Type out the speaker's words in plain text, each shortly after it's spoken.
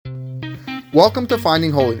Welcome to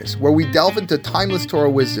Finding Holiness, where we delve into timeless Torah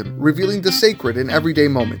wisdom, revealing the sacred in everyday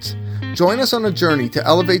moments. Join us on a journey to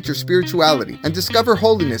elevate your spirituality and discover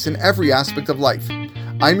holiness in every aspect of life.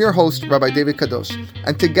 I'm your host, Rabbi David Kadosh,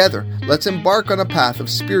 and together, let's embark on a path of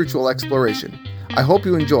spiritual exploration. I hope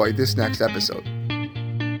you enjoy this next episode.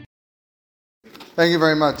 Thank you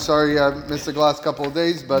very much. Sorry I missed the last couple of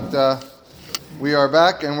days, but we are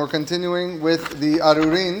back and we're continuing with the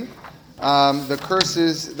Arurin, the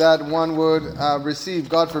curses that one would receive,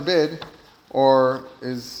 God forbid, or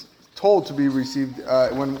is told to be received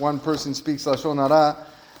when one person speaks Lashon Hara.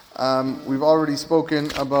 We've already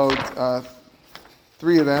spoken about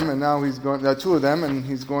three of them, and now he's going. Two of them, and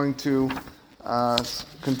he's going to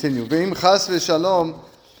continue. Ve'im chas v'shalom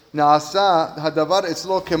na'asa hadavar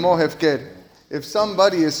etzlo kemo hefker. If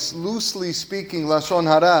somebody is loosely speaking Lashon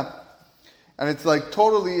Hara, and it's like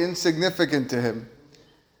totally insignificant to him,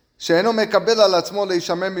 she'eno mekabel al atzmo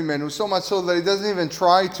leishamer mimenu, so much so that he doesn't even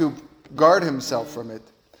try to guard himself from it.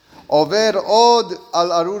 Over od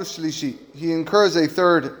al arur shlishi, he incurs a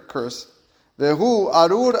third curse. Vehu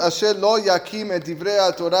arur asher lo yakim et divrei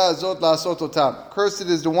haTorah azot la'asot otam. Cursed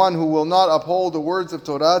is the one who will not uphold the words of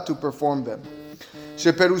Torah to perform them.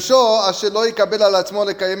 Sheperusho asher lo yikabel al atzmo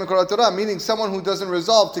lekayem kol haTorah, meaning someone who doesn't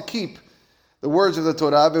resolve to keep the words of the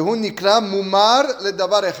Torah. Vehu nikra mumar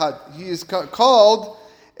ledavar echad. He is called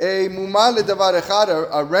a mumar ledavar echad,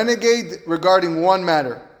 a renegade regarding one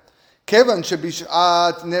matter. Kevan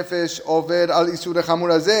shebishat nefesh over al isur chamur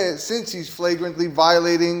hazeh, since he's flagrantly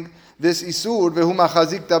violating this isur, vehu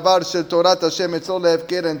machazik davar shel Torah Hashem etzlo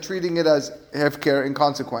lehefker, and treating it as hefker,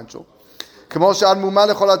 inconsequential. Kemo she'al mumar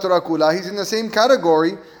lechol haTorah kula, he's in the same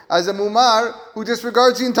category as a mumar who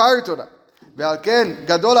disregards the entire Torah. Ve'al ken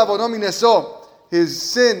gadol avono mineso, his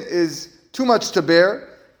sin is too much to bear,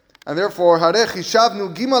 and therefore harech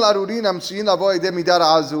hishavnu gimal arurin amtsuyin lavo edei midar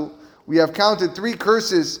azu. We have counted three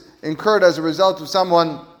curses incurred as a result of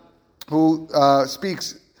someone who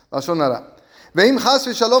speaks Lashon Hara. Ve'im chas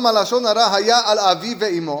v'shalom al Lashon Hara haya al avi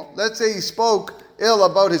ve'imo. Let's say he spoke ill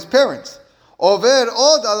about his parents. Over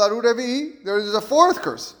od al arur revi'i, there is a fourth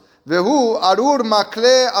curse. Vehu arur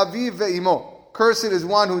makle avi ve'imo. Cursed is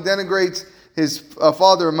one who denigrates his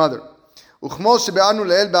father and mother. Uchmo shebe'anu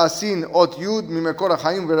le'el ba'asin ot yud mimekor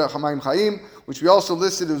ha'chaim ve'chamayim chayim, which we also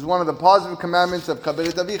listed as one of the positive commandments of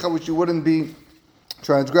kaberet avicha, which you wouldn't be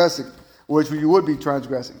transgressing, which you would be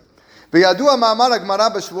transgressing. Ve'yadua ma'amar ha'gemara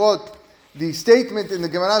b'shvuot, the statement in the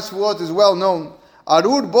Gemara Shvuot is well known.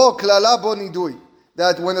 Arur bo klala bo nidui,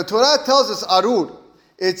 that when the Torah tells us arur,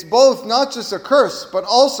 it's both not just a curse but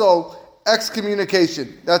also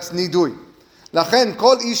excommunication. That's nidui. Lachen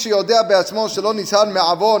kol ish yodea be'atzmo shelo nizhar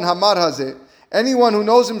me'avon hamar hazeh. Anyone who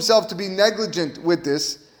knows himself to be negligent with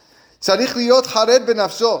this, tzarich liyot chared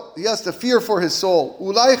benafsho. He has to fear for his soul.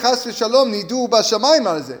 Ulai chas v'shalom nidu b'shamayim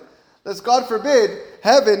hazeh. Let's God forbid,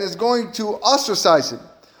 heaven is going to ostracize him.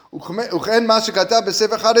 Uchen ma shekatav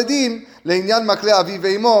b'sefer Charedim le'inyan makle avi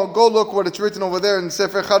ve'imo. Go look what it's written over there in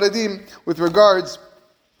Sefer Charedim with regards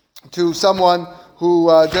to someone who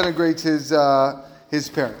denigrates his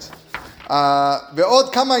parents.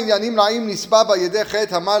 Ve'od kama inyanim ra'im nisba ba'yedei chet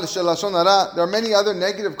hamar shel lashon hara. There are many other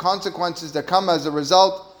negative consequences that come as a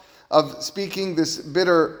result of speaking this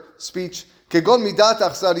bitter speech. Kegon midat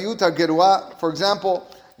achzariyut hagerua. For example,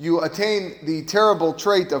 you attain the terrible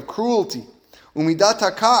trait of cruelty. Umidat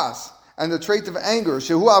ha'kas, and the trait of anger.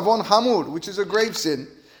 Shehu avon hamur, which is a grave sin.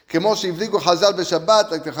 Kemo sheivligu Chazal b'Shabbat,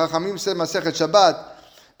 like the Chachamim said Masechet Shabbat.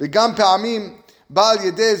 V'gam pe'amim ba'al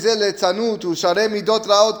yedei zeh le'tzanut u'sharei midot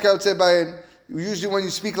ra'ot kayotze ba'en. Usually when you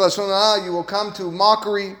speak Lashon Hara, you will come to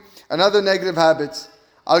mockery and other negative habits.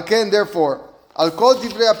 Al ken, therefore, al kol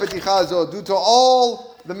divrei ha'peticha hazot, due to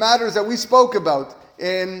all the matters that we spoke about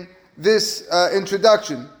in this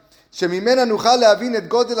introduction, from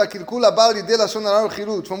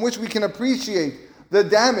which we can appreciate the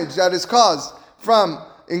damage that is caused from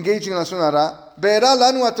engaging in Lashon Hara.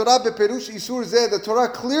 The Torah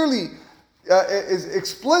clearly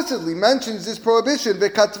explicitly mentions this prohibition.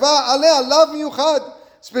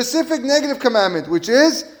 Specific negative commandment, which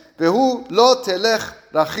is do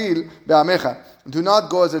not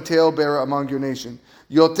go as a talebearer among your nation.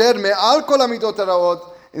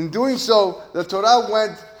 In doing so, the Torah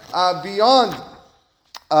went beyond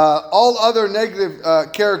all other negative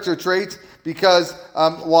character traits, because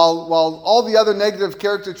while all the other negative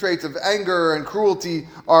character traits of anger and cruelty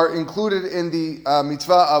are included in the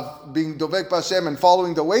mitzvah of being dovek b'Hashem and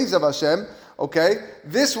following the ways of Hashem, okay,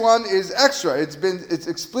 this one is extra. It's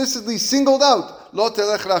explicitly singled out. Lo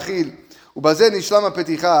telech rachil. Ubazeh nishlam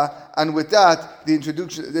ha'peticha, and with that, the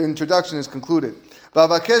introduction is concluded.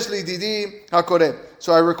 And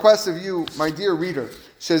So I request of you, my dear reader,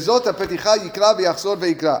 I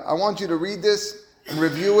want you to read this and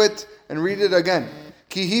review it and read it again.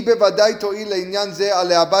 Because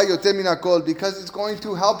it's going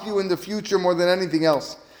to help you in the future more than anything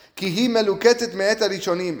else. It's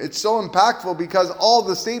so impactful because all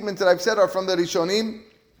the statements that I've said are from the Rishonim,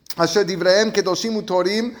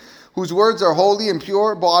 whose words are holy and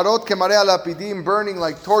pure, burning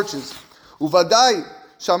like torches.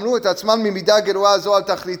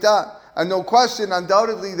 And no question,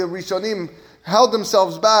 undoubtedly, the Rishonim held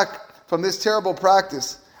themselves back from this terrible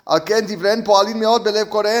practice. Therefore,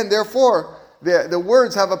 the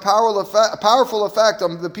words have a powerful effect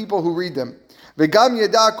on the people who read them. I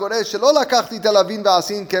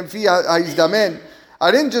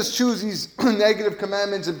didn't just choose these negative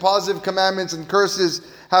commandments and positive commandments and curses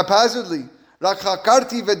haphazardly.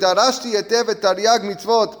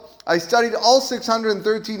 I studied all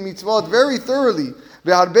 613 mitzvot very thoroughly.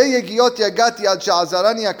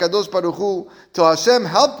 Till Hashem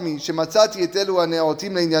helped me to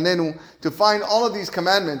find all of these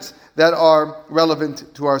commandments that are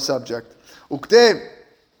relevant to our subject.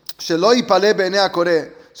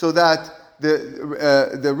 So that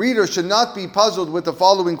the reader should not be puzzled with the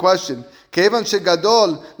following question.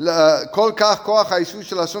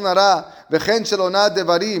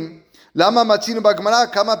 למה מצינו בגמרא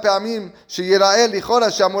כמה פעמים שיראה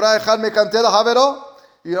לכאורה שהמורה אחד מקנטר לחברו?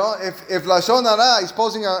 If Lashon Hara is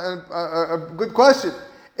posing a good question,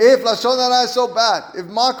 if Lashon Hara is so bad, if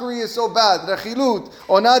mockery is so bad, rechilut,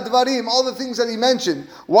 onad dvarim, all the things that he mentioned,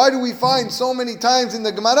 why do we find so many times in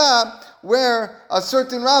the Gemara where a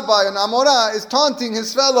certain rabbi, an Amora, is taunting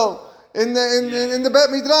his fellow in the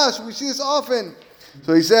Bet Midrash? We see this often.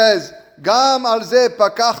 So he says, Gam al ze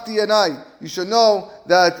pakachti enai. You should know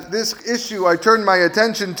that this issue I turned my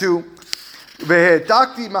attention to. And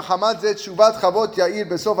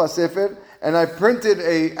I printed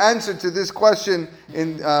an answer to this question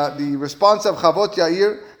in the response of Chavot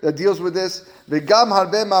Yair that deals with this.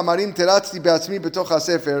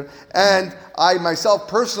 And I myself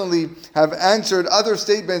personally have answered other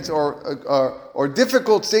statements or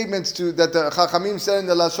difficult statements that the Chachamim said in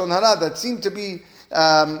the Lashon Hara that seem to be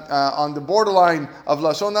on the borderline of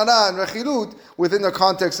Lashon Hara and Rechilut within the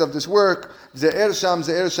context of this work. Ze'er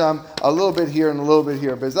Sham, a little bit here and a little bit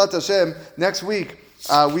here. Be'ezrat Hashem, next week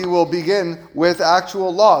we will begin with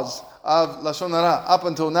actual laws of Lashon Hara. Up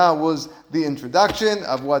until now was the introduction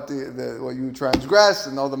of what what you transgress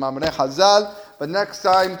and all the Mamarei Chazal. But next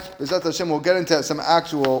time, Be'ezrat Hashem, we'll get into some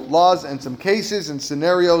actual laws and some cases and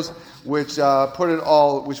scenarios which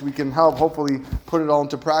which we can help hopefully put it all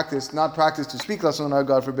into practice. Not practice to speak Lashon Hara,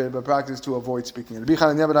 God forbid, but practice to avoid speaking it.